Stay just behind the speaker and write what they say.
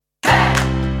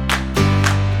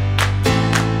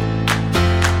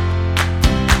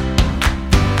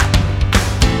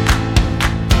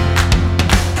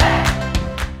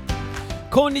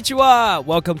Konnichiwa!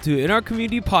 Welcome to In Our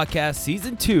Community Podcast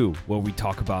Season 2, where we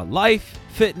talk about life,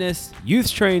 fitness, youth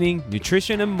training,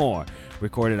 nutrition, and more.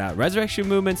 Recorded at Resurrection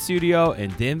Movement Studio in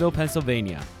Danville,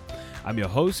 Pennsylvania. I'm your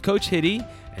host, Coach Hitty,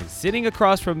 and sitting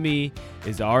across from me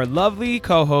is our lovely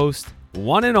co-host,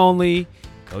 one and only,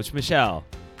 Coach Michelle.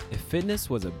 If fitness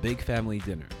was a big family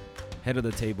dinner, head of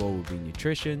the table would be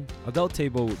nutrition, adult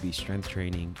table would be strength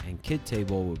training, and kid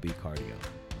table would be cardio.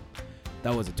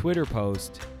 That was a Twitter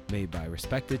post made by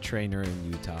respected trainer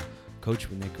in Utah, Coach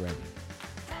Nick Reddy.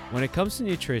 When it comes to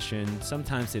nutrition,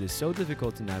 sometimes it is so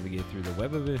difficult to navigate through the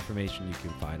web of information you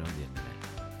can find on the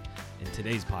internet. In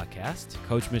today's podcast,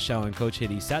 Coach Michelle and Coach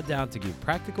Hitty sat down to give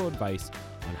practical advice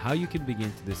on how you can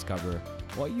begin to discover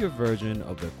what your version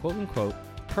of the quote-unquote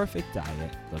perfect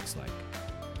diet looks like.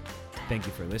 Thank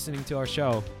you for listening to our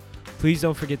show. Please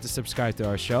don't forget to subscribe to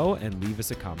our show and leave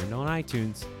us a comment on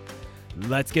iTunes.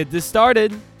 Let's get this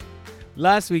started.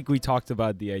 Last week, we talked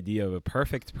about the idea of a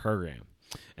perfect program.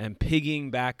 And pigging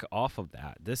back off of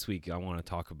that, this week, I want to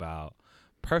talk about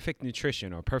perfect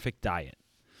nutrition or perfect diet.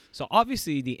 So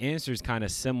obviously, the answer is kind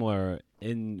of similar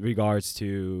in regards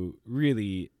to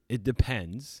really, it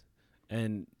depends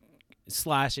and /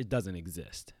 it doesn't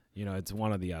exist. You know, it's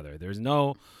one or the other. There's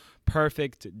no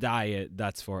perfect diet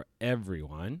that's for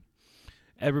everyone.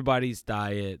 Everybody's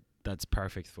diet that's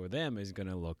perfect for them is going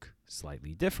to look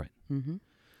slightly different. Mm-hmm.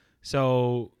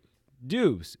 So,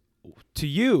 Dubes, to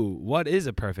you, what is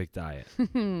a perfect diet?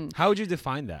 How would you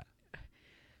define that?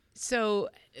 So,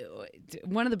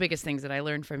 one of the biggest things that I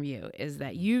learned from you is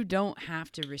that you don't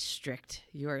have to restrict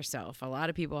yourself. A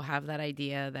lot of people have that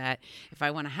idea that if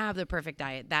I want to have the perfect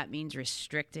diet, that means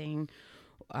restricting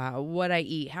what I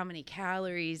eat, how many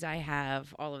calories I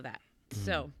have, all of that. Mm-hmm.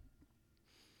 So,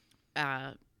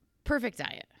 perfect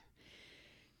diet.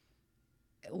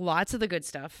 Lots of the good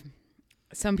stuff.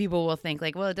 Some people will think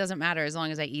like, well, it doesn't matter as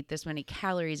long as I eat this many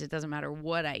calories. It doesn't matter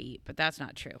what I eat, but that's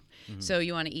not true. Mm-hmm. So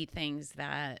you want to eat things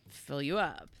that fill you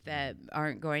up, that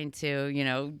aren't going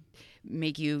to,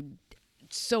 make you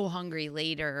so hungry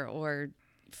later or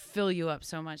fill you up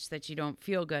so much that you don't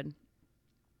feel good.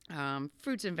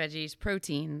 Fruits and veggies,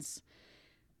 proteins,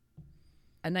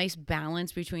 a nice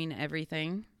balance between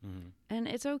everything. Mm-hmm. And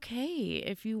it's okay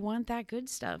if you want that good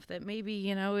stuff that maybe,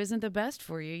 isn't the best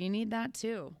for you. You need that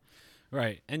too.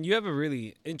 Right. And you have a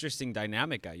really interesting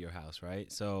dynamic at your house,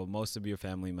 right? So most of your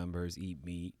family members eat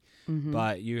meat, mm-hmm.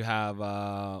 but you have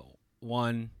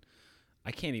one,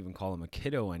 I can't even call him a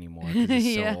kiddo anymore because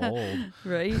he's so old.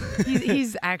 Right.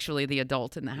 He's actually the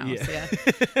adult in the house,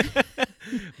 yeah.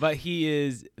 But he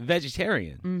is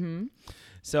vegetarian. Mm-hmm.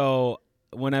 So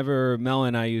whenever Mel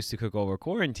and I used to cook over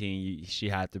quarantine, she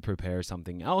had to prepare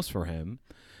something else for him.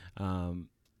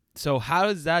 So how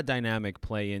does that dynamic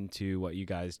play into what you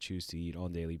guys choose to eat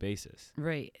on a daily basis?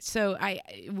 Right. So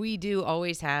we do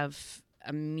always have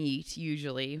a meat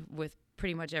usually with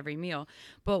pretty much every meal.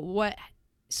 But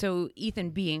so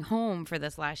Ethan being home for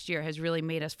this last year has really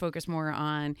made us focus more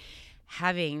on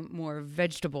having more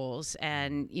vegetables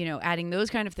and, adding those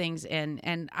kind of things.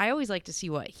 And I always like to see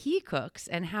what he cooks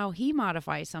and how he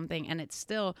modifies something. And it's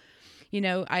still,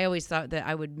 I always thought that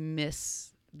I would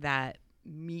miss that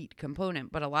meat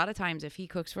component, but a lot of times if he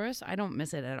cooks for us, I don't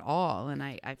miss it at all, and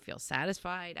I feel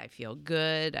satisfied, I feel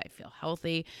good, I feel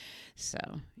healthy. So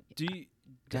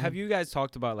have you guys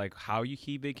talked about like how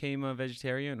he became a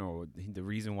vegetarian or the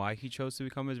reason why he chose to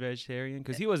become a vegetarian?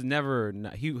 Because he was never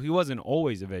he wasn't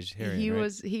always a vegetarian.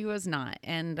 He was not,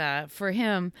 and for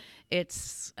him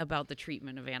it's about the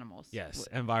treatment of animals. Yes,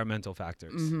 environmental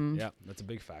factors. Mm-hmm. Yeah, that's a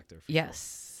big factor.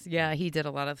 Yes. Sure. Yeah, he did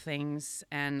a lot of things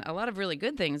and a lot of really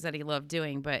good things that he loved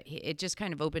doing, but it just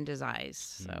kind of opened his eyes.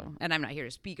 So, and I'm not here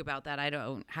to speak about that. I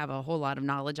don't have a whole lot of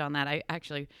knowledge on that. I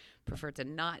actually prefer to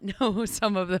not know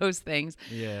some of those things.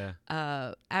 Yeah.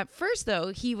 At first, though,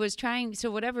 he was trying. So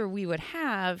whatever we would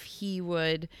have, he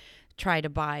would try to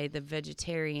buy the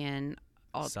vegetarian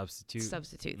substitute.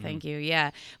 Mm. Thank you.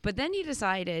 Yeah. But then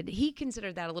he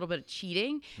considered that a little bit of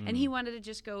cheating, and he wanted to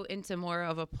just go into more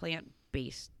of a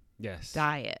plant-based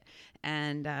diet.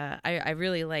 And I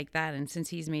really like that. And since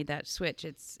he's made that switch,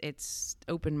 it's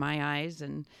opened my eyes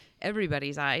and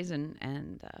everybody's eyes.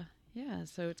 And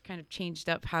so it's kind of changed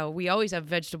up how we always have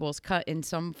vegetables cut in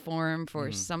some form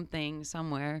for something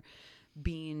somewhere,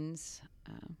 beans.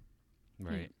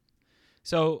 Right. Yeah.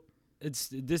 So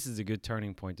this is a good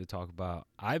turning point to talk about.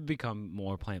 I've become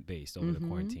more plant-based over the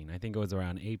quarantine. I think it was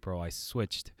around April I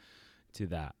switched to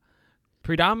that.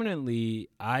 Predominantly,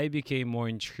 I became more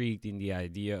intrigued in the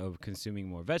idea of consuming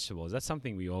more vegetables. That's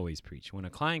something we always preach. When a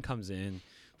client comes in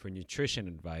for nutrition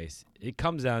advice, it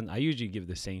comes down, I usually give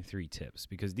the same 3 tips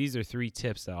because these are 3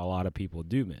 tips that a lot of people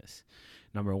do miss.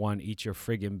 Number one, eat your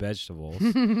friggin' vegetables.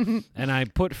 And I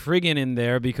put friggin' in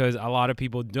there because a lot of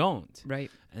people don't.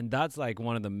 Right. And that's like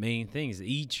one of the main things.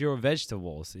 Eat your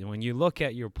vegetables. And when you look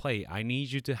at your plate, I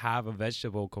need you to have a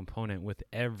vegetable component with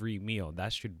every meal.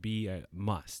 That should be a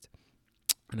must.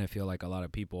 And I feel like a lot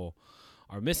of people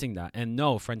are missing that. And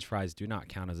no, French fries do not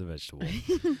count as a vegetable.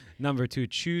 Number two,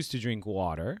 choose to drink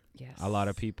water. Yes. A lot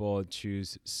of people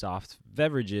choose soft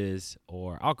beverages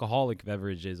or alcoholic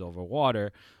beverages over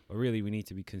water, but really we need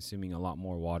to be consuming a lot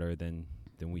more water than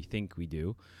we think we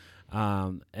do.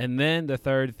 And then the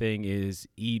third thing is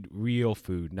eat real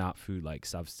food, not food-like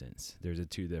substance. There's a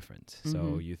two difference.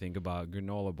 So you think about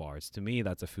granola bars. To me,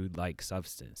 that's a food-like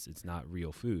substance. It's not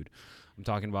real food. I'm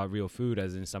talking about real food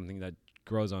as in something that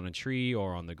grows on a tree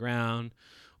or on the ground,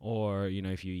 or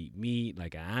if you eat meat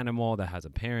like an animal that has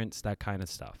a parents, that kind of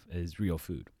stuff is real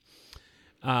food.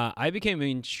 I became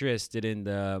interested in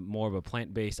the more of a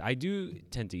plant-based. I do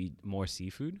tend to eat more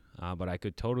seafood, but I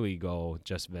could totally go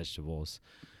just vegetables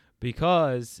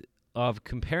because of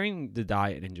comparing the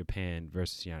diet in Japan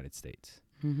versus the United States.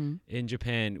 In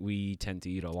Japan, we tend to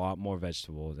eat a lot more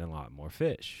vegetables and a lot more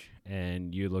fish.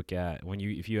 And you look at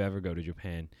if you ever go to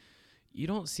Japan, you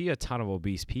don't see a ton of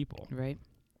obese people. Right.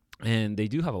 And they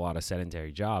do have a lot of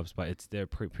sedentary jobs, but it's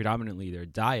predominantly their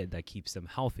diet that keeps them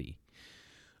healthy.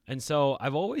 And so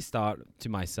I've always thought to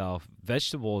myself,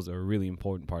 vegetables are a really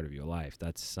important part of your life.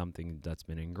 That's something that's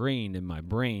been ingrained in my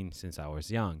brain since I was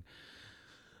young.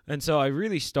 And so I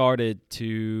really started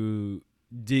to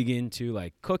dig into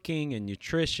like cooking and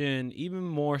nutrition, even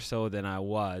more so than I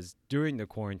was during the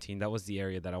quarantine. That was the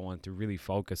area that I wanted to really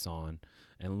focus on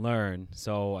and learn.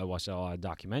 So I watched a lot of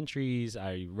documentaries,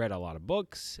 I read a lot of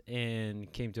books,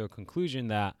 and came to a conclusion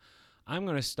that I'm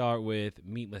going to start with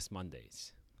Meatless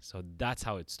Mondays. So that's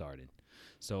how it started.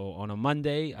 So on a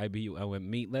Monday, I went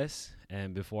meatless,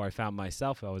 and before I found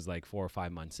myself, I was like 4 or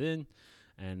 5 months in,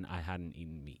 and I hadn't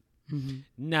eaten meat.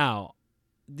 Now,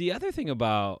 the other thing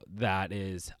about that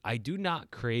is I do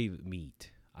not crave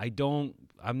meat.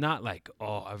 I'm not like,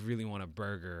 oh, I really want a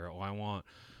burger, or I want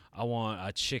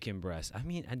a chicken breast. I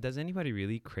mean, does anybody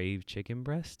really crave chicken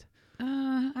breast?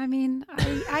 I mean,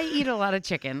 I eat a lot of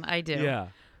chicken. I do. Yeah.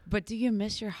 But do you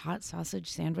miss your hot sausage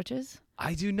sandwiches?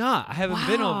 I do not. I haven't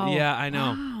been over. Yeah, I know.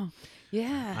 Wow.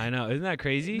 Yeah. I know. Isn't that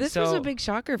crazy? This was a big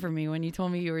shocker for me when you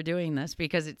told me you were doing this,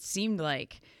 because it seemed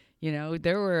like,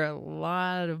 there were a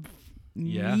lot of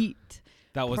meat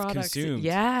that was products. consumed.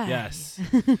 Yeah. Yes.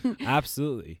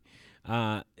 Absolutely.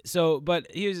 But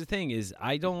here's the thing is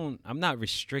I'm not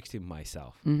restricting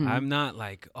myself. I'm not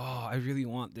like, oh, I really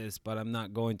want this, but I'm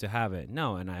not going to have it.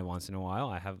 No. And once in a while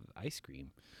I have ice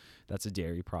cream. That's a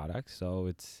dairy product. So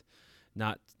it's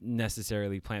not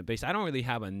necessarily plant-based. I don't really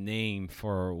have a name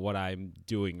for what I'm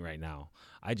doing right now.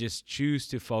 I just choose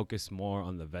to focus more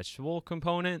on the vegetable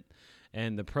component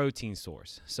and the protein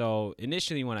source. So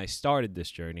initially when I started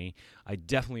this journey, I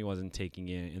definitely wasn't taking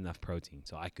in enough protein.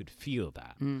 So I could feel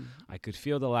that. I could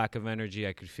feel the lack of energy.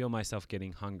 I could feel myself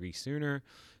getting hungry sooner.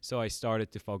 So I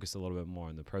started to focus a little bit more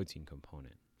on the protein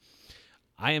component.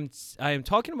 I am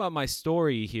talking about my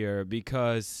story here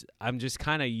because I'm just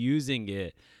kind of using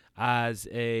it as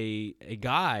a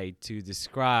guide to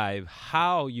describe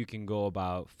how you can go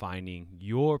about finding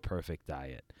your perfect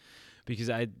diet. Because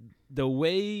the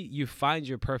way you find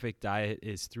your perfect diet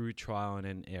is through trial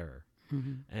and error,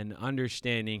 and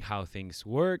understanding how things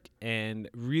work and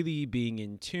really being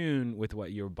in tune with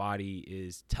what your body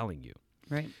is telling you.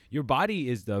 Right. Your body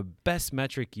is the best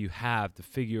metric you have to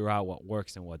figure out what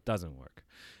works and what doesn't work.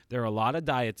 There are a lot of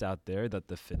diets out there that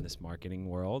the fitness marketing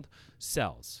world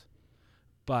sells,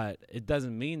 but it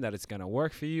doesn't mean that it's going to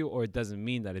work for you, or it doesn't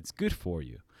mean that it's good for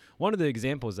you. One of the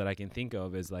examples that I can think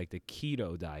of is like the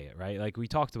keto diet, right? Like we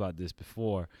talked about this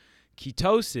before.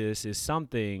 Ketosis is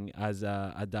something as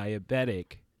a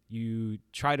diabetic you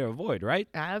try to avoid, right?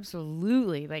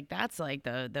 Absolutely. Like that's like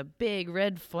the big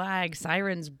red flag,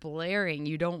 sirens blaring.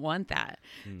 You don't want that.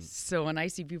 So when I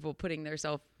see people putting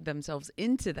themselves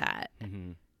into that,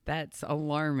 that's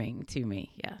alarming to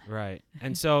me. Yeah. Right.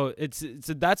 And so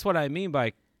that's what I mean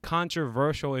by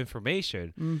controversial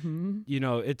information.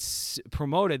 It's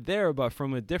promoted there, but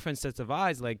from a different set of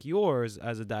eyes, like yours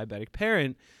as a diabetic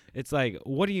parent, it's like,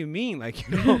 what do you mean? Like,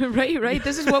 right.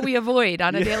 This is what we avoid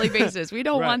on a daily basis. We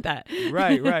don't want that.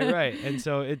 Right. And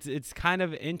so it's kind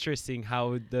of interesting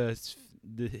how the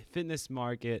fitness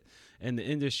market and the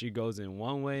industry goes in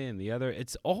one way and the other.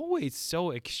 It's always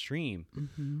so extreme,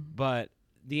 but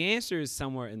the answer is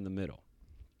somewhere in the middle,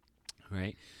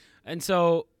 right? And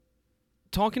so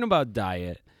talking about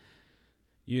diet,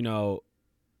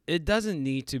 it doesn't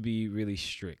need to be really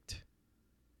strict,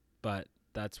 but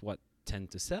that's what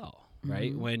tend to sell,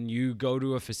 right? When you go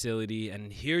to a facility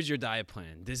and here's your diet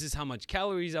plan. This is how much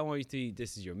calories I want you to eat.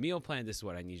 This is your meal plan. This is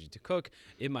what I need you to cook.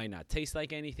 It might not taste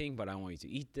like anything, but I want you to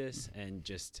eat this and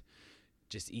just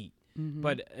eat.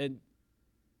 But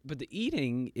the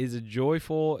eating is a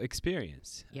joyful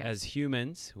experience. Yes. As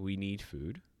humans, we need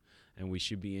food, and we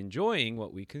should be enjoying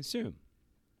what we consume.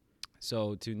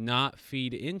 So to not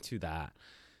feed into that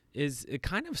is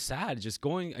kind of sad, just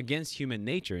going against human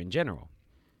nature in general.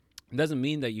 It doesn't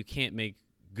mean that you can't make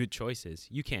good choices.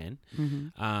 You can.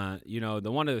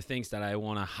 One of the things that I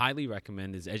want to highly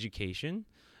recommend is education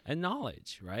and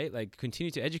knowledge, right? Like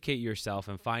continue to educate yourself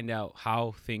and find out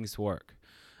how things work.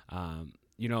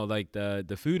 Like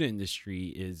the food industry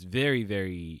is very,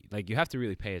 very, like you have to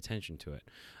really pay attention to it.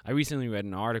 I recently read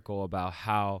an article about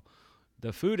how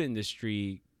the food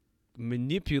industry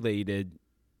manipulated,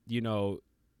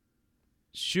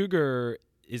 sugar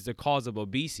is the cause of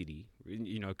obesity.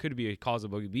 It could be a cause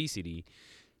of obesity.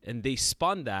 And they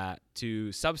spun that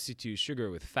to substitute sugar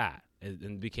with fat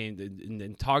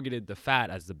and targeted the fat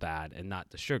as the bad and not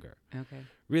the sugar. Okay.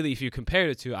 Really, if you compare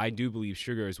the two, I do believe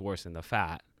sugar is worse than the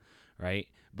fat, right?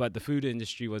 But the food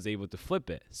industry was able to flip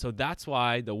it. So that's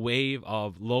why the wave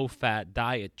of low-fat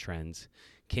diet trends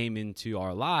came into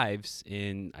our lives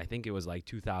in, I think it was like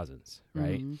 2000s,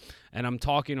 right? And I'm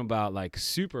talking about like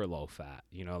super low fat,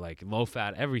 like low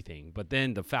fat everything. But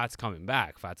then the fat's coming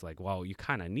back. Fat's like, well, you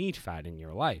kind of need fat in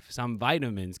your life. Some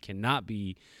vitamins cannot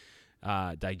be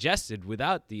digested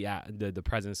without the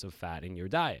presence of fat in your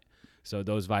diet. So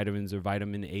those vitamins are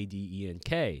vitamin A, D, E, and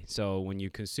K. So when you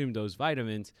consume those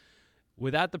vitamins,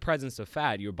 without the presence of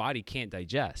fat, your body can't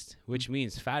digest, which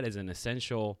means fat is an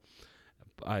essential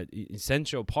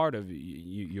part of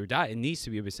your diet. It needs to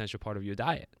be an essential part of your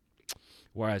diet.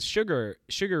 Whereas sugar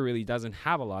really doesn't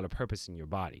have a lot of purpose in your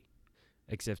body,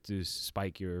 except to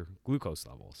spike your glucose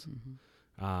levels.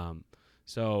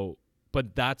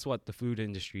 But that's what the food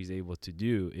industry is able to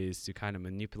do, is to kind of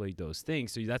manipulate those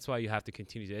things. So that's why you have to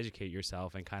continue to educate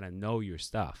yourself and kind of know your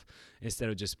stuff instead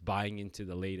of just buying into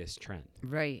the latest trend.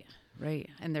 Right.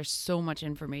 And there's so much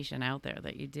information out there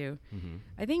that you do.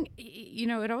 I think,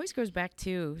 it always goes back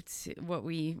to what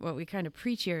we kind of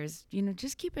preach here is,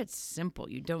 just keep it simple.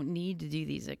 You don't need to do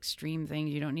these extreme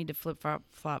things. You don't need to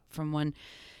flip-flop from one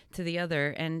to the other.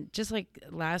 And just like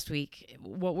last week,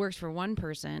 what works for one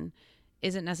person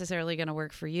isn't necessarily going to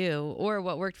work for you, or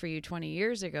what worked for you 20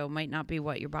 years ago might not be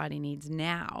what your body needs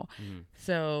now.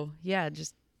 So yeah,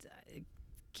 just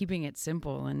keeping it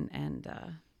simple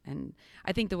and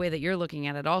I think the way that you're looking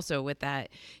at it also with that,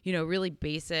 really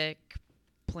basic,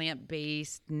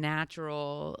 plant-based,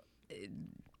 natural,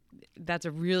 that's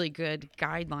a really good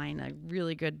guideline, a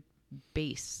really good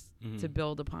base to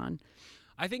build upon.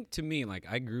 I think to me, like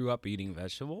I grew up eating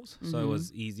vegetables, so it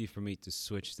was easy for me to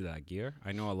switch to that gear.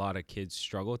 I know a lot of kids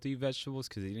struggle to eat vegetables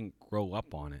because they didn't grow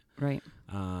up on it. Right.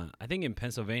 I think in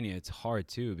Pennsylvania it's hard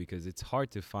too, because it's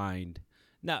hard to find.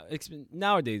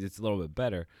 Nowadays it's a little bit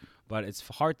better, but it's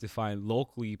hard to find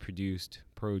locally produced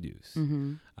produce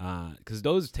because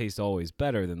those taste always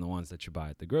better than the ones that you buy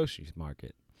at the grocery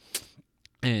market.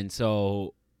 And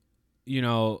so,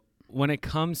 when it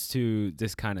comes to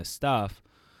this kind of stuff,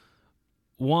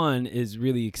 one is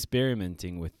really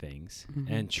experimenting with things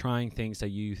and trying things that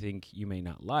you think you may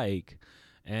not like,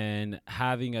 and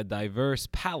having a diverse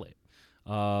palette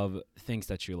of things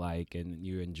that you like and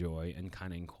you enjoy, and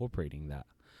kind of incorporating that.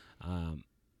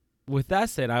 With that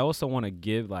said, I also want to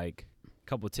give like a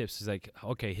couple of tips. It's like,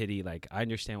 okay, Hitty, like I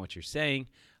understand what you're saying.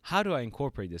 How do I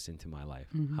incorporate this into my life?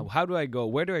 How do I go?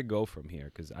 Where do I go from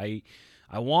here? Because I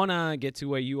want to get to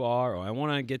where you are, or I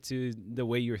want to get to the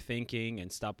way you're thinking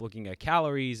and stop looking at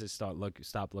calories and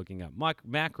stop looking at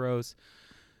macros.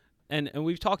 And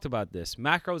we've talked about this.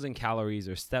 Macros and calories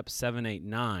are steps 7, 8,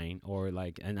 9,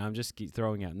 and I'm just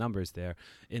throwing out numbers there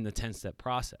in the 10-step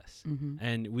process.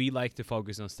 And we like to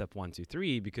focus on step 1, 2,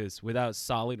 3, because without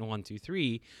solid 1, 2,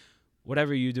 3,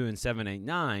 whatever you do in 7, 8,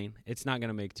 9, it's not going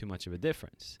to make too much of a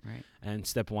difference. Right. And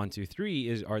step 1, 2,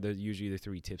 3 are usually the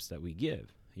 3 tips that we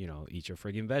give. Eat your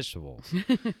friggin' vegetables,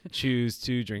 choose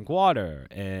to drink water,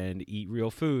 and eat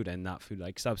real food and not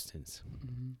food-like substance.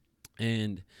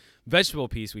 And vegetable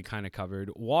piece we kind of covered.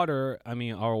 Water,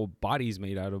 our body's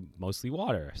made out of mostly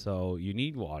water, so you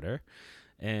need water.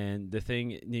 And the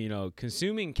thing,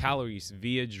 consuming calories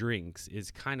via drinks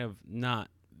is kind of not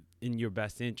in your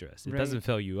best interest. It doesn't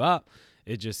fill you up.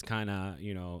 It just kind of,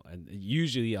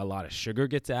 usually a lot of sugar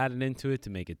gets added into it to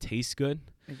make it taste good.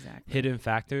 Exactly. Hidden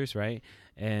factors, right?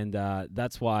 And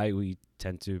that's why we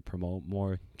tend to promote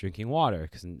more drinking water,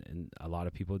 because a lot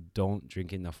of people don't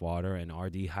drink enough water and are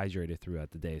dehydrated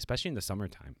throughout the day, especially in the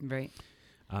summertime. Right.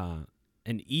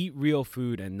 and eat real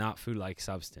food and not food like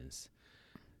substance.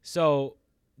 So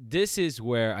this is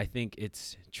where I think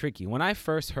it's tricky. When I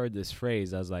first heard this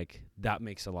phrase, I was like, that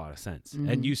makes a lot of sense. Mm-hmm.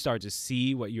 And you start to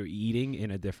see what you're eating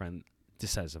in a different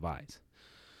set of eyes.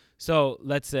 So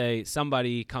let's say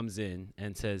somebody comes in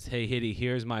and says, hey, Hitty,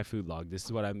 here's my food log. This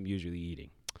is what I'm usually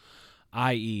eating.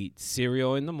 I eat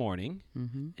cereal in the morning,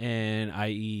 and I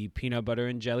eat peanut butter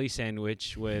and jelly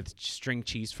sandwich with string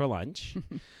cheese for lunch.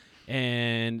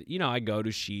 And, I go to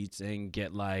Sheetz and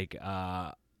get like,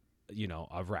 a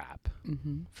wrap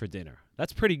for dinner.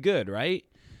 That's pretty good, right?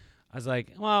 I was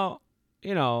like, well,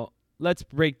 let's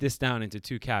break this down into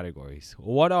two categories.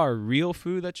 What are real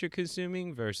food that you're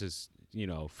consuming versus,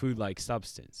 food like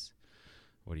substance?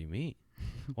 What do you mean?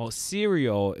 Well,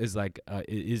 cereal is like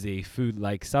is a food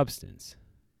like substance.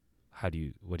 What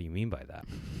do you mean by that?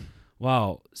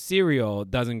 Well, cereal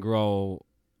doesn't grow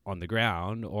on the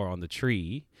ground or on the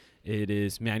tree. It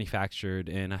is manufactured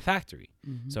in a factory.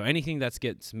 So anything that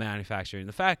gets manufactured in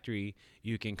the factory,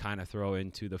 you can kind of throw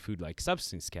into the food like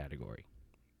substance category.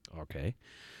 Okay.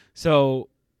 So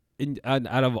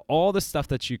out of all the stuff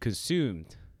that you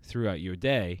consumed throughout your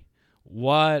day,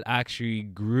 what actually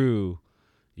grew,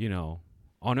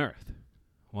 on Earth?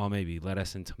 Well, maybe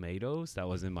lettuce and tomatoes that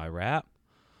was in my wrap.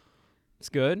 It's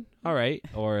good. All right.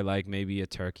 Or like maybe a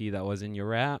turkey that was in your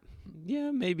wrap. Yeah,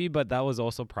 maybe, but that was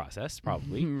also processed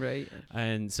probably. Right.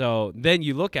 And so then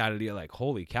you look at it, you're like,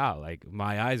 holy cow, like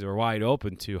my eyes are wide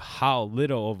open to how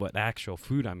little of an actual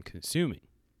food I'm consuming.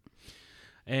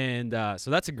 And so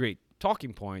that's a great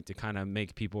talking point to kind of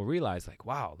make people realize like,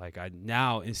 wow, like I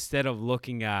now, instead of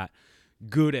looking at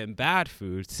good and bad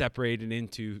food separated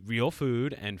into real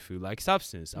food and food like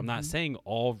substance. I'm not saying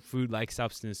all food like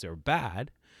substance are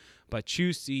bad, but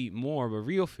choose to eat more of a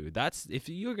real food. That's, if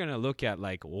you're going to look at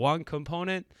like one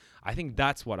component, I think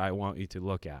that's what I want you to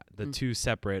look at. The two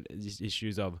separate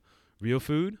issues of real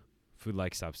food, food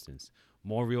like substance,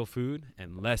 more real food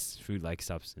and less food like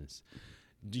substance.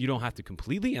 You don't have to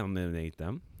completely eliminate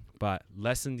them, but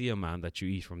lessen the amount that you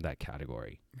eat from that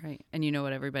category. Right. And you know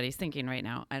what everybody's thinking right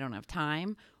now? I don't have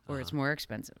time, or it's more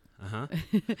expensive.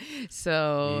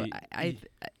 So I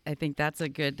think that's a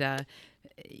good,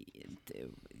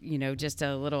 just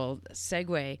a little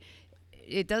segue.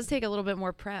 It does take a little bit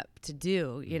more prep to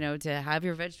do, to have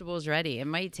your vegetables ready. It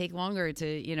might take longer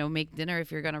to, make dinner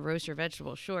if you're going to roast your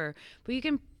vegetables, sure. But you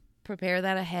can prepare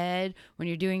that ahead when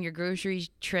you're doing your grocery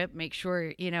trip. Make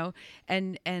sure,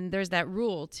 and there's that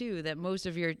rule too, that most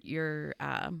of your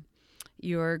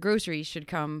groceries should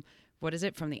come, what is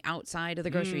it, from the outside of the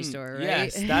grocery store, right?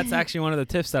 Yes, that's actually one of the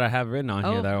tips that I have written on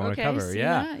here that I want to cover.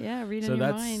 Yeah, reading your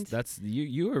mind. That's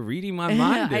you are reading my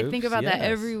mind. I think about that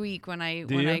every week when I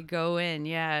go in.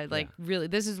 Yeah, really,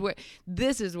 this is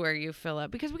where you fill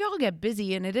up, because we all get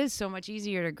busy and it is so much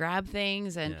easier to grab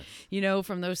things and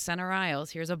from those center aisles.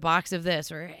 Here's a box of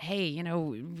this, or hey,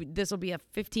 this will be a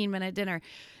 15-minute dinner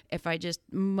if I just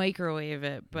microwave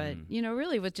it. But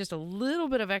really with just a little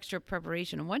bit of extra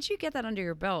preparation, and once you get that under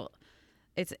your belt,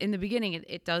 it's in the beginning,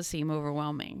 it does seem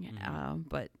overwhelming,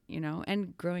 but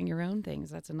and growing your own things.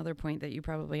 That's another point that you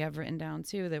probably have written down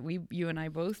too, that you and I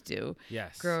both do.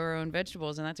 Yes. Grow our own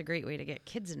vegetables. And that's a great way to get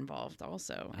kids involved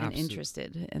also. And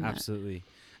interested in that. Absolutely.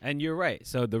 And you're right.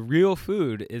 So the real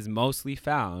food is mostly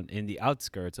found in the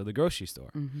outskirts of the grocery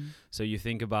store. So you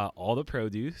think about all the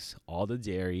produce, all the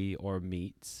dairy or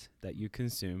meats that you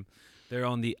consume. They're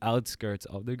on the outskirts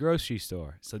of the grocery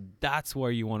store. So that's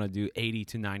where you want to do 80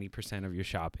 to 90% of your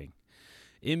shopping.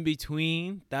 In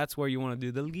between, that's where you want to do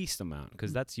the least amount,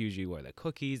 because that's usually where the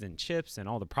cookies and chips and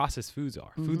all the processed foods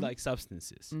are, food-like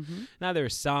substances. Now,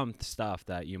 there's some stuff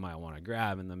that you might want to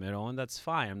grab in the middle, and that's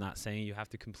fine. I'm not saying you have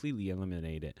to completely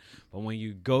eliminate it. But when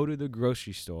you go to the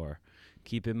grocery store,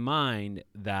 keep in mind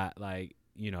that,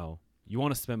 you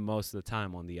want to spend most of the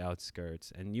time on the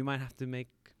outskirts, and you might have to make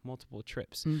multiple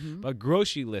trips. But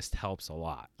grocery list helps a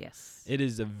lot. Yes. It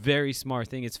is a very smart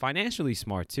thing. It's financially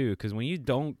smart too, because when you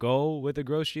don't go with a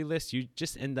grocery list, you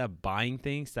just end up buying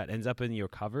things that ends up in your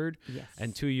cupboard. Yes.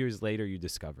 And 2 years later you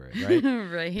discover it, right?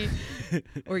 Right.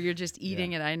 Or you're just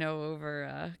eating it. I know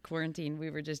over quarantine we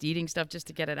were just eating stuff just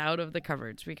to get it out of the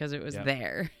cupboards because it was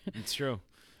there. It's true.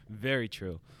 Very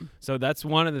true. So that's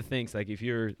one of the things, like if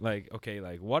you're like, okay,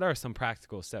 like what are some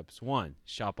practical steps? 1,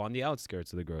 shop on the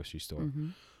outskirts of the grocery store.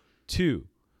 2,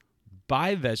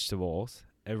 buy vegetables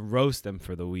and roast them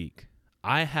for the week.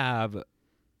 I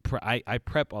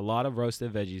prep a lot of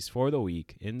roasted veggies for the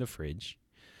week in the fridge,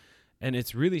 and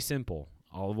it's really simple.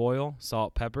 Olive oil,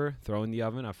 salt, pepper, throw in the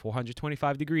oven at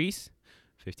 425 degrees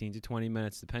 15 to 20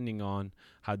 minutes, depending on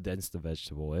how dense the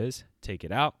vegetable is. Take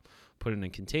it out, put it in a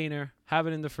container, have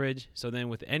it in the fridge. So then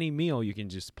with any meal, you can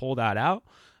just pull that out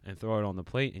and throw it on the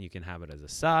plate, and you can have it as a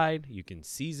side. You can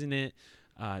season it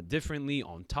differently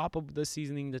on top of the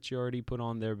seasoning that you already put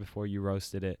on there before you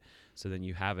roasted it. So then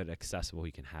you have it accessible.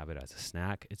 You can have it as a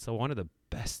snack. It's one of the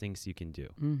best things you can do.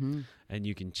 Mm-hmm. And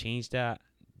you can change that,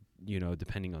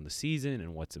 depending on the season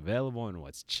and what's available and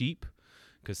what's cheap,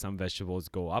 because some vegetables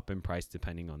go up in price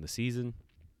depending on the season.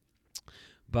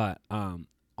 But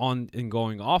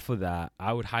going off of that,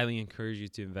 I would highly encourage you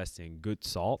to invest in good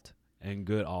salt and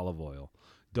good olive oil.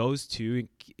 Those two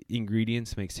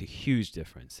ingredients makes a huge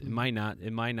difference. Mm-hmm.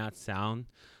 It might not sound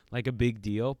like a big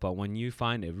deal, but when you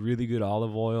find a really good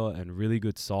olive oil and really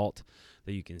good salt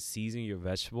that you can season your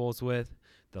vegetables with,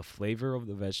 the flavor of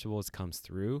the vegetables comes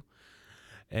through,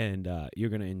 and you're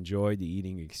going to enjoy the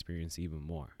eating experience even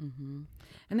more. Mm-hmm.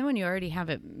 And then when you already have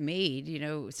it made,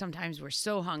 sometimes we're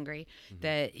so hungry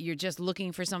that you're just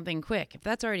looking for something quick. If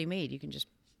that's already made, you can just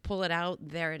pull it out.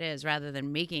 There it is, rather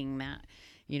than making that,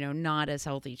 not as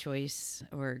healthy choice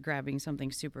or grabbing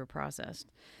something super processed.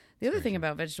 The other thing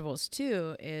about vegetables,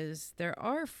 too, is there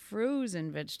are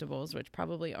frozen vegetables, which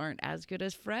probably aren't as good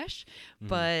as fresh,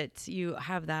 but you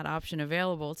have that option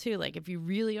available, too. Like if you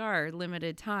really are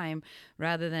limited time,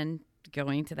 rather than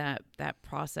going to that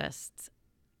processed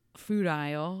food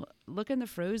aisle, look in the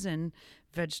frozen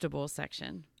vegetable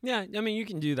section. Yeah, I mean, you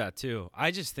can do that, too.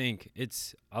 I just think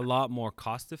it's a lot more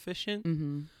cost efficient.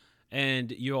 Mm-hmm.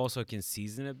 And you also can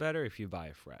season it better if you buy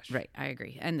it fresh. Right, I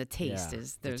agree. And the taste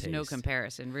there's no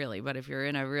comparison really. But if you're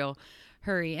in a real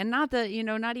hurry, and not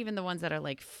even the ones that are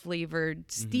like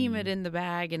flavored, steam it in the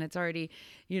bag and it's already,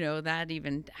 that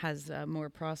even has a more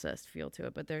processed feel to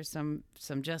it. But there's some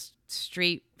just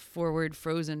straightforward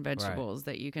frozen vegetables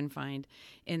that you can find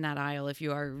in that aisle if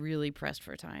you are really pressed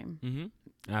for time.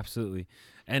 Mm-hmm. Absolutely.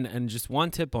 And just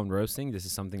one tip on roasting. This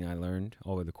is something I learned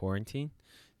over the quarantine.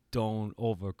 Don't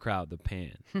overcrowd the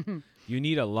pan. You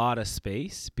need a lot of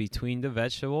space between the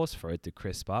vegetables for it to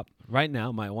crisp up. Right now,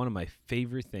 one of my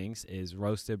favorite things is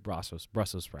roasted Brussels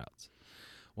sprouts.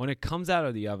 When it comes out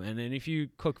of the oven, and if you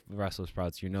cook Brussels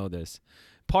sprouts, you know this,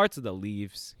 parts of the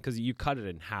leaves, because you cut it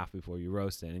in half before you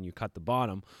roast it, and you cut the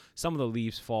bottom, some of the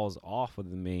leaves falls off of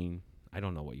the main, I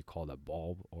don't know what you call that,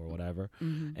 bulb or whatever.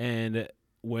 Mm-hmm. And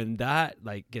when that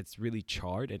gets really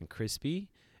charred and crispy,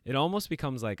 it almost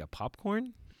becomes like a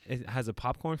popcorn. It has a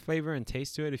popcorn flavor and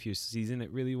taste to it if you season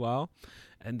it really well.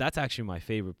 And that's actually my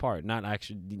favorite part. Not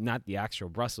the actual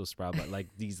Brussels sprout, but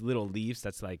these little leaves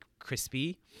that's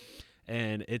crispy.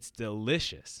 And it's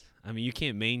delicious. I mean, you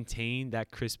can't maintain that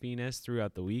crispiness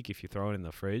throughout the week if you throw it in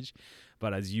the fridge.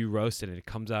 But as you roast it and it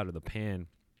comes out of the pan,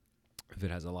 if it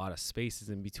has a lot of spaces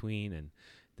in between and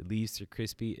the leaves are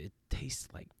crispy, it tastes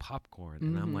like popcorn.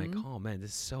 Mm-hmm. And I'm like, oh, man, this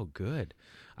is so good.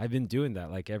 I've been doing that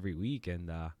every week, and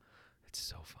it's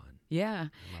so fun. Yeah.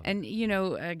 And,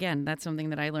 again, that's something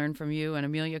that I learned from you and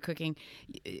Amelia cooking.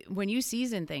 When you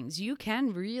season things, you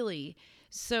can really.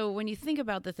 So when you think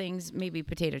about the things, maybe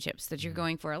potato chips that you're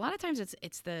going for, a lot of times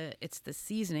it's the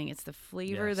seasoning, it's the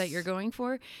flavor that you're going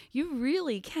for. You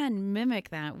really can mimic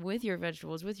that with your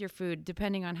vegetables, with your food,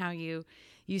 depending on how you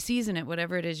season it,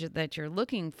 whatever it is that you're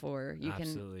looking for.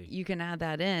 You can add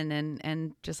that in,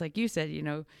 and just like you said,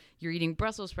 you're eating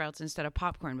Brussels sprouts instead of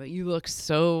popcorn, but you look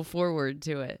so forward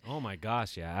to it. Oh my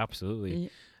gosh, yeah,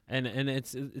 absolutely. And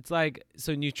it's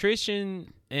so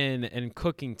nutrition and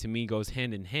cooking to me goes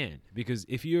hand in hand, because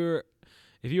if you're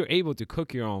able to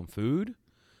cook your own food,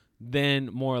 then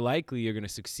more likely you're going to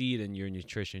succeed in your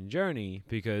nutrition journey,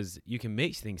 because you can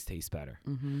make things taste better.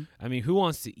 Mm-hmm. I mean, who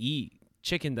wants to eat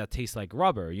chicken that tastes like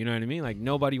rubber? You know what I mean?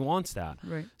 Nobody wants that.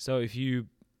 Right. So if you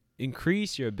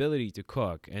increase your ability to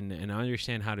cook and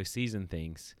understand how to season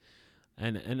things,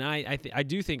 and I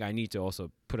do think I need to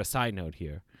also put a side note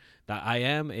here that I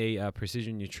am a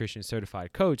precision nutrition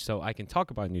certified coach, so I can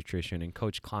talk about nutrition and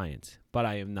coach clients, but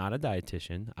I am not a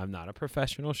dietitian. I'm not a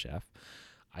professional chef.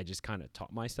 I just kind of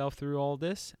taught myself through all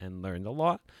this and learned a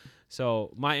lot.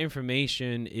 So my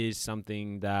information is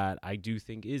something that I do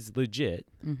think is legit,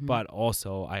 but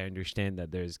also I understand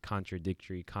that there's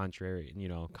contradictory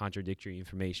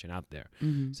information out there.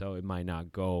 Mm-hmm. So it might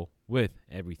not go with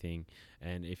everything.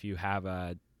 And if you have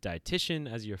a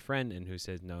dietitian as your friend and who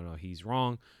says, no, he's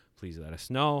wrong, please let us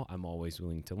know. I'm always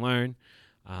willing to learn.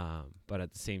 But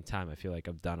at the same time, I feel like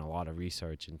I've done a lot of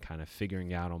research and kind of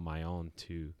figuring out on my own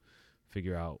to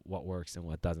figure out what works and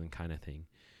what doesn't, kind of thing.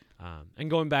 And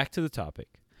going back to the topic,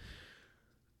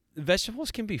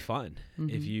 vegetables can be fun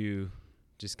if you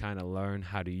just kind of learn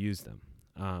how to use them.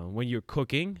 when you're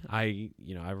cooking, I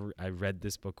read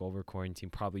this book over quarantine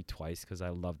probably twice because I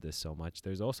love this so much.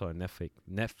 There's also a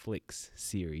Netflix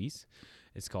series.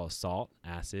 It's called Salt,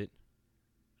 Acid,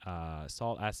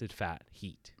 Fat,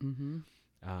 Heat. Mm-hmm.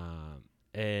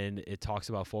 And it talks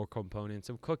about 4 components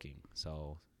of cooking.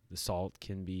 So the salt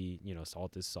can be,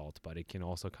 salt is salt, but it can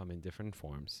also come in different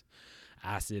forms.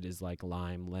 Acid is like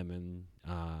lime, lemon,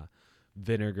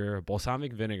 vinegar,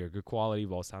 balsamic vinegar, good quality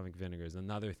balsamic vinegar is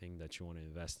another thing that you want to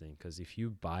invest in, because if you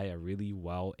buy a really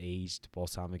well-aged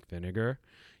balsamic vinegar,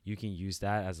 you can use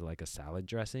that as like a salad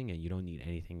dressing and you don't need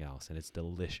anything else, and it's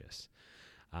delicious.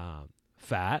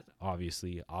 Fat,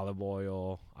 obviously, olive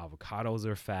oil, avocados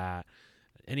are fat,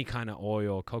 any kind of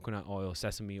oil, coconut oil,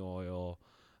 sesame oil,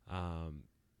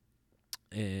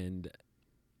 and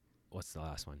what's the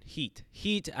last one? Heat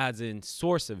as in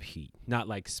source of heat, not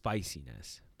like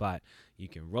spiciness. But you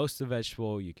can roast the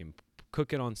vegetable, you can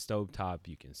cook it on stovetop,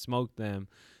 you can smoke them.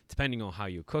 Depending on how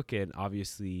you cook it,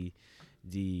 obviously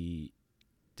the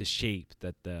shape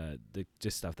that the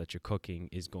just stuff that you're cooking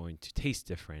is going to taste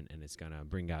different, and it's going to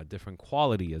bring out different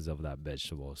qualities of that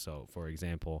vegetable. So, for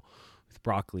example, with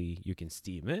broccoli, you can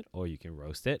steam it or you can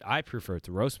roast it. I prefer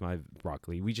to roast my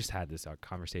broccoli. We just had this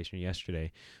conversation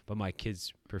yesterday, but my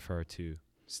kids prefer to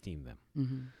steam them.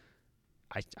 Mm-hmm.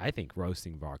 I think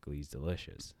roasting broccoli is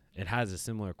delicious. It has a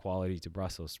similar quality to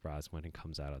Brussels sprouts when it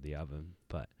comes out of the oven,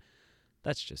 but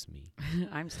that's just me.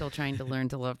 I'm still trying to learn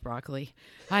to love broccoli.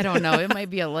 I don't know. It might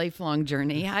be a lifelong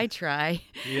journey. I try.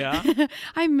 Yeah?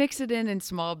 I mix it in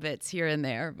small bits here and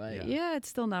there, but yeah, it's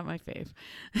still not my fave.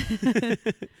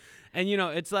 And,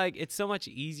 it's so much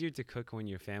easier to cook when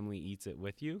your family eats it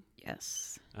with you.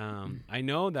 Yes. I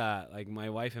know that, like, my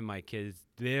wife and my kids,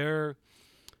 their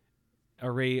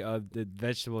array of the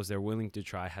vegetables they're willing to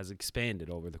try has expanded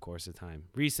over the course of time.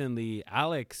 Recently,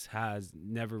 Alex has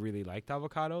never really liked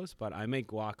avocados, but I make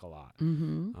guac a lot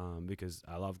because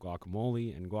I love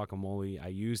guacamole. And guacamole, I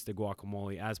use the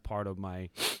guacamole as part of my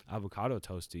avocado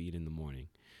toast to eat in the morning.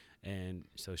 And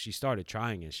so she started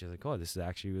trying it. She's like, oh, this is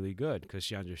actually really good, because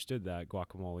she understood that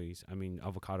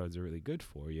avocados are really good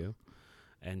for you.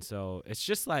 And so it's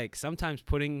just like sometimes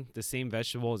putting the same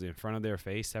vegetables in front of their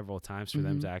face several times for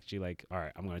them to actually like, all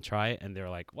right, I'm going to try it. And they're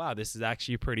like, wow, this is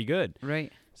actually pretty good.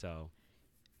 Right. So.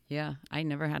 Yeah. I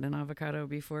never had an avocado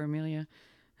before, Amelia.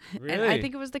 Really? And I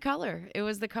think it was the color.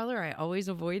 I always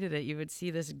avoided it. You would see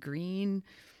this green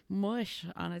mush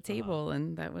on a table,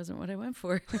 and that wasn't what I went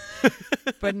for.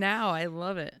 But now I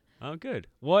love it. Oh, good.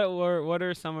 What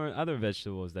are some other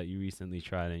vegetables that you recently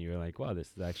tried and you're like, wow,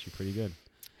 this is actually pretty good?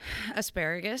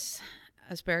 Asparagus.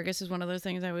 Asparagus is one of those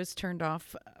things I was turned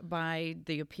off by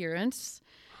the appearance.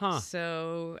 Huh.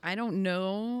 So I don't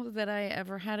know that I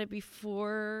ever had it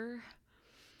before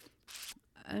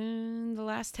in the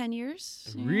last 10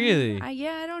 years. Really?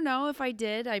 I don't know. If I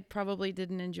did, I probably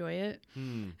didn't enjoy it.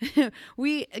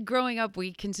 Growing up,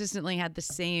 we consistently had the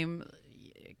same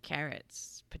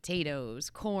carrots, potatoes,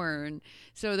 corn.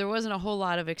 So there wasn't a whole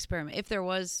lot of experiment. If there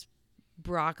was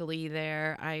broccoli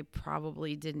there, I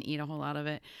probably didn't eat a whole lot of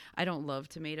it. I don't love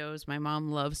tomatoes. My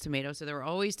mom loves tomatoes, so there were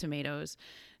always tomatoes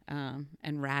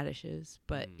and radishes.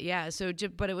 But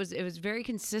but it was very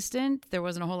consistent. There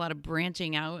wasn't a whole lot of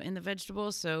branching out in the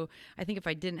vegetables. So I think if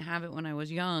I didn't have it when I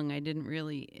was young, I didn't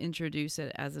really introduce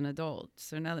it as an adult.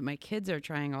 So now that my kids are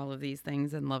trying all of these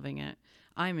things and loving it,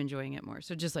 I'm enjoying it more.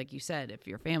 So just like you said, if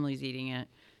your family's eating it,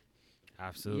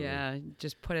 absolutely,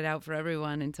 just put it out for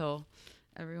everyone until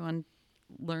everyone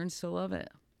learns to love it.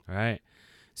 All right.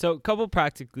 So a couple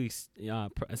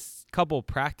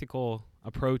practical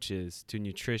approaches to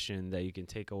nutrition that you can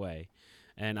take away.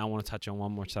 And I want to touch on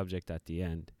one more subject at the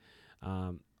end.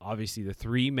 Obviously, the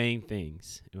 3 main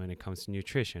things when it comes to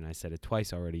nutrition, I said it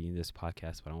twice already in this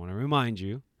podcast, but I want to remind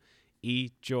you,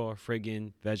 eat your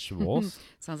friggin' vegetables.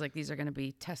 Sounds like these are going to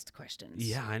be test questions.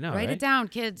 Yeah, I know. Write it down,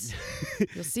 kids.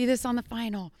 You'll see this on the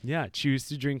final. Yeah. Choose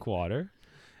to drink water.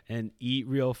 And eat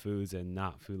real foods and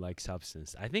not food-like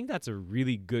substance. I think that's a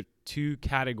really good 2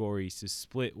 categories to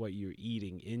split what you're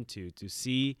eating into to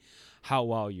see how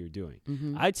well you're doing.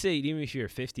 I'd say even if you're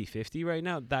 50-50 right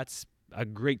now, that's a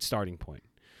great starting point.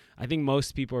 I think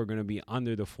most people are going to be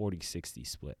under the 40-60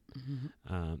 split.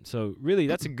 So really,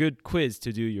 that's a good quiz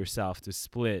to do yourself to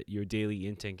split your daily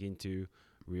intake into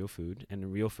real food.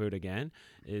 And real food, again,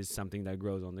 is something that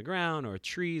grows on the ground or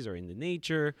trees or in the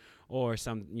nature or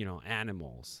some,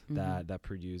 animals that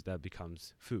produce, that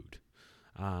becomes food.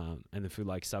 And the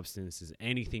food-like substance is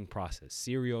anything processed,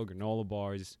 cereal, granola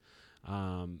bars,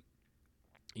 anything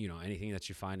that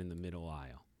you find in the middle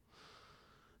aisle.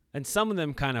 And some of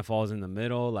them kind of falls in the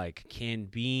middle, like canned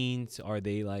beans. Are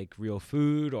they like real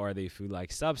food, or are they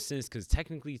food-like substance? Because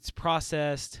technically it's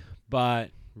processed,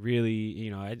 but really,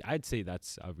 you know, I'd say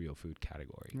that's a real food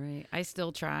category. Right. I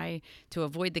still try to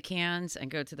avoid the cans and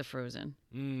go to the frozen.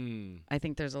 I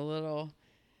think there's a little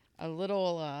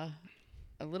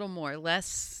more,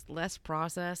 less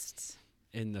processed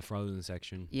In the frozen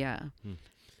section. Yeah.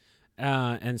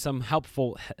 And some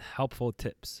helpful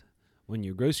tips. When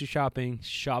you're grocery shopping,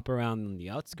 shop around on the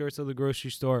outskirts of the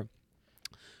grocery store.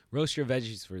 Roast your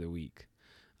veggies for the week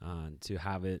to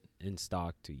have it in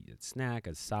stock to eat a snack,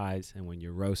 a size. And when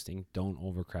you're roasting, don't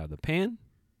overcrowd the pan.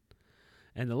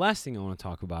 And the last thing I want to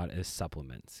talk about is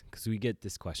supplements, because we get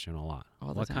this question a lot.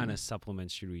 What kind of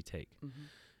supplements should we take?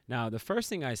 Now, the first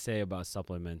thing I say about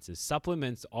supplements is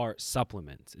supplements are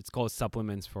supplements. It's called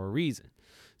supplements for a reason.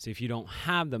 So if you don't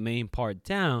have the main part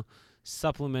down,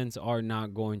 supplements are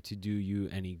not going to do you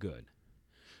any good.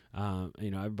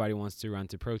 You know, everybody wants to run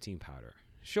to protein powder.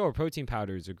 Sure, protein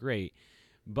powders are great,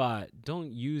 but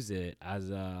don't use it as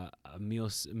a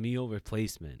meal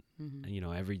replacement, you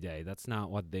know, every day. That's not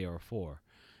what they are for.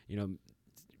 You know,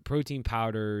 protein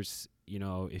powders, you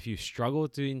know, if you struggle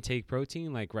to intake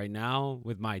protein, like right now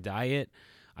with my diet,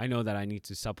 I know that I need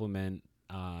to supplement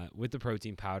with the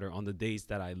protein powder on the days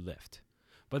that I lift.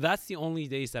 But that's the only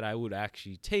days that I would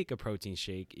actually take a protein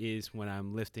shake, is when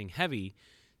I'm lifting heavy,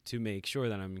 to make sure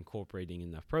that I'm incorporating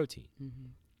enough protein.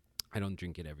 I don't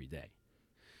drink it every day.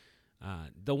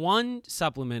 The one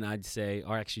supplement I'd say,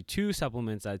 or actually two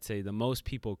supplements I'd say the most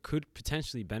people could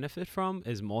potentially benefit from,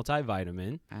 is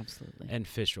multivitamin. Absolutely. And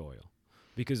fish oil.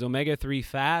 Because omega-3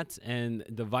 fats and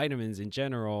the vitamins in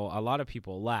general, a lot of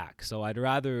people lack. So I'd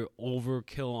rather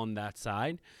overkill on that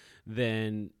side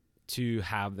than to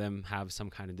have them have some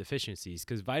kind of deficiencies,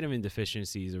 because vitamin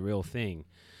deficiency is a real thing.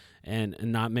 And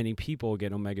not many people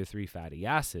get omega-3 fatty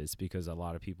acids, because a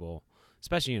lot of people,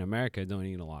 especially in America, don't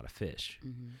eat a lot of fish.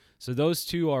 So those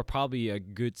two are probably a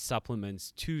good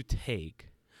supplements to take,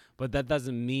 but that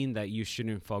doesn't mean that you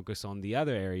shouldn't focus on the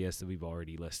other areas that we've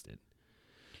already listed.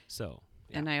 So,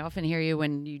 yeah. And I often hear you,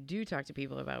 when you do talk to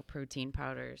people about protein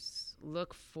powders,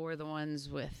 look for the ones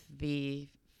with the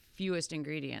fewest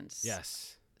ingredients.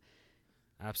 Yes.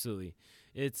 Absolutely.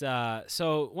 It's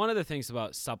so one of the things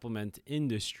about supplement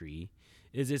industry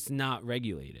is it's not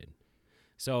regulated.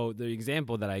 So the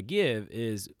example that I give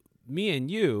is, me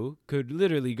and you could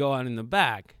literally go out in the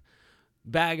back,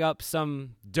 bag up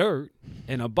some dirt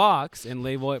in a box and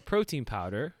label it protein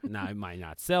powder. Now, it might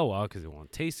not sell well because it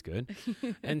won't taste good.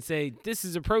 And say, this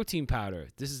is a protein powder.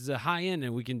 This is a high end,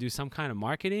 and we can do some kind of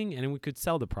marketing, and we could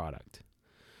sell the product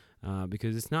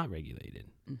because it's not regulated.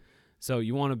 So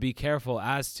you want to be careful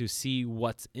as to see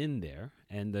what's in there,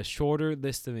 and the shorter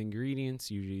list of ingredients,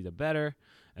 usually the better,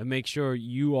 and make sure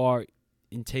you are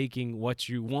intaking what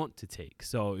you want to take.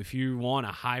 So if you want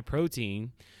a high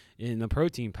protein in the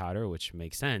protein powder, which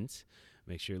makes sense,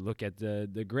 make sure you look at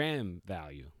the gram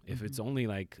value. If it's only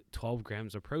like 12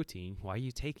 grams of protein, why are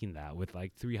you taking that with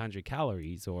like 300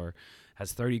 calories or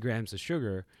has 30 grams of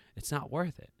sugar? It's not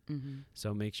worth it.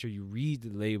 So make sure you read the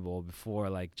label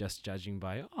before like just judging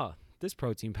by, oh, this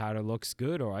protein powder looks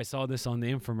good, or I saw this on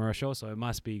the infomercial, so it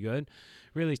must be good.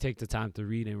 Really take the time to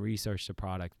read and research the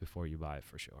product before you buy it,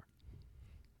 for sure.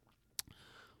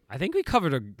 I think we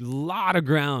covered a lot of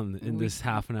ground in this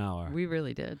half an hour. We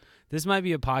really did. This might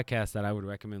be a podcast that I would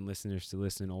recommend listeners to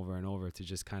listen over and over, to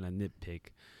just kind of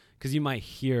nitpick, because you might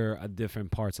hear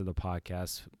different parts of the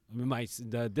podcast.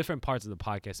 The different parts of the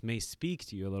podcast may speak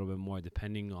to you a little bit more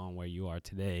depending on where you are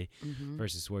today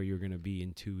versus where you're going to be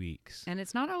in 2 weeks. And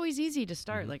it's not always easy to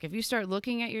start. Like if you start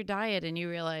looking at your diet and you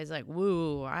realize like,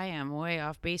 woo, I am way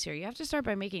off base here. You have to start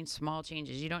by making small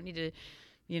changes. You don't need to,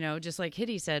 you know, just like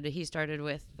Hitty said, he started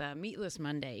with Meatless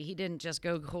Monday. He didn't just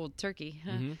go cold turkey.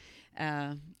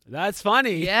 That's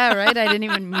funny. Yeah, right? I didn't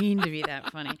even mean to be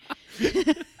that funny.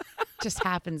 Just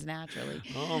happens naturally.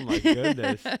 Oh, my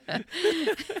goodness.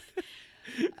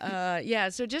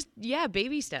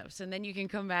 Baby steps. And then you can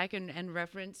come back and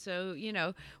reference. So, you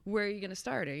know, where are you going to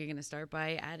start? Are you going to start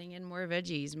by adding in more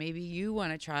veggies? Maybe you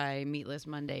want to try Meatless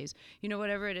Mondays. You know,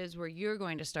 whatever it is where you're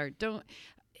going to start.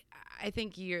 I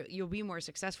think you'll be more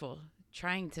successful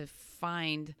trying to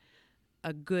find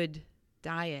a good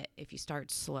diet if you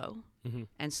start slow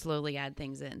and slowly add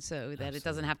things in, so that it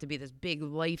doesn't have to be this big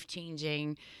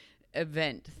life-changing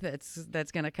event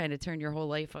that's going to kind of turn your whole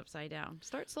life upside down.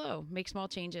 Start slow, make small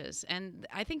changes. And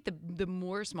I think the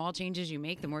more small changes you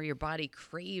make, the more your body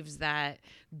craves that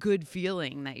good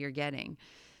feeling that you're getting.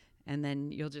 And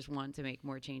then you'll just want to make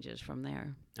more changes from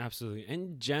there. Absolutely.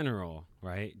 In general,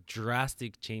 right?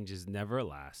 Drastic changes never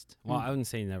last. Well, I wouldn't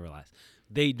say never last.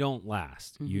 They don't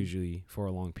last usually for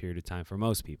a long period of time for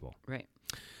most people. Right.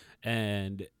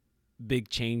 And big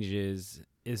changes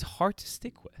is hard to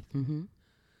stick with.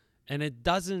 And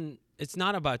it's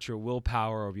not about your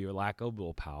willpower or your lack of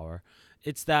willpower.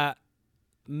 It's that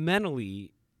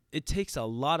mentally, it takes a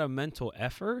lot of mental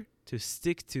effort to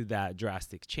stick to that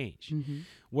drastic change.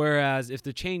 Whereas if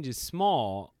the change is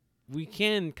small, we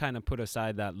can kind of put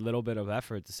aside that little bit of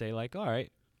effort to say like, all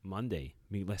right, Monday,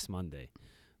 meatless Monday.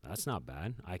 That's not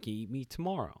bad. I can eat meat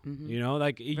tomorrow. You know,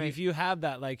 like if you have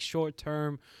that like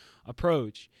short-term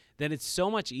approach, then it's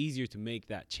so much easier to make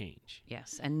that change.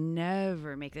 Yes, and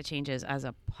never make the changes as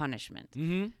a punishment.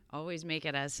 Always make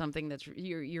it as something that's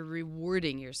you're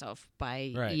rewarding yourself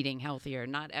by eating healthier,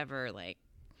 not ever like,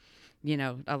 you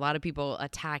know, a lot of people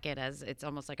attack it as it's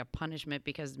almost like a punishment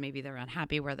because maybe they're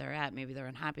unhappy where they're at. Maybe they're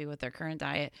unhappy with their current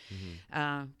diet.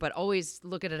 But always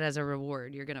look at it as a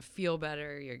reward. You're going to feel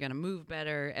better. You're going to move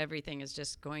better. Everything is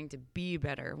just going to be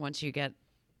better once you get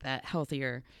that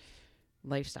healthier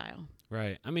lifestyle.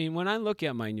 Right. I mean, when I look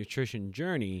at my nutrition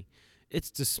journey,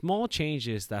 it's the small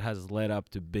changes that has led up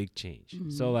to big change.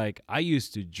 So like I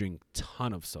used to drink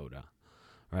ton of soda.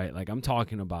 Right, like I'm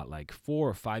talking about like 4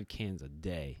 or 5 cans a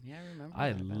day. Yeah, I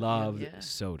remember. I loved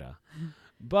soda,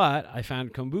 but I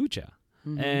found kombucha,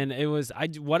 and it was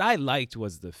what I liked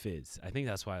was the fizz. I think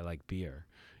that's why I like beer,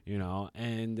 you know.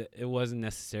 And it wasn't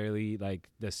necessarily like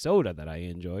the soda that I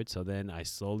enjoyed. So then I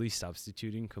slowly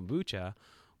substituting kombucha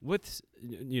with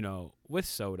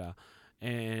soda,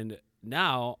 and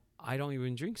now I don't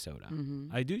even drink soda.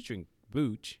 I do drink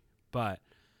booch, but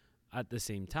at the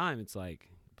same time, it's like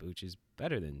booch is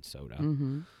better than soda.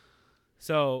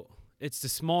 So it's the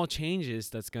small changes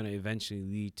that's going to eventually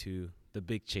lead to the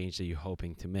big change that you're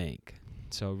hoping to make.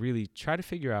 So really try to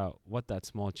figure out what that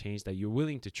small change that you're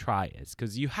willing to try is,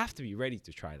 because you have to be ready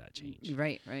to try that change.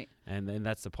 Right. And then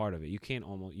that's the part of it. You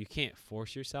can't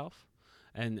force yourself,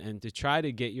 and to try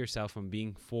to get yourself from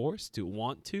being forced to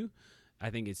want to, I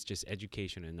think it's just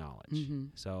education and knowledge.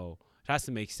 So it has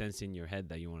to make sense in your head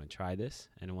that you want to try this,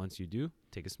 and once you do,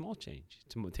 take a small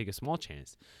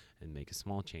chance and make a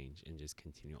small change and just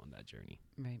continue on that journey.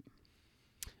 Right.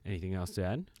 Anything else to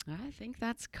add? I think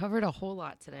that's covered a whole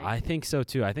lot today. I think so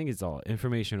too. I think it's all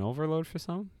information overload for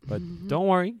some, but don't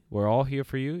worry, we're all here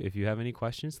for you. If you have any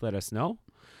questions, let us know,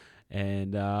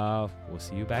 and we'll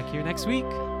see you back here next week.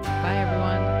 Bye,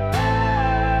 everyone.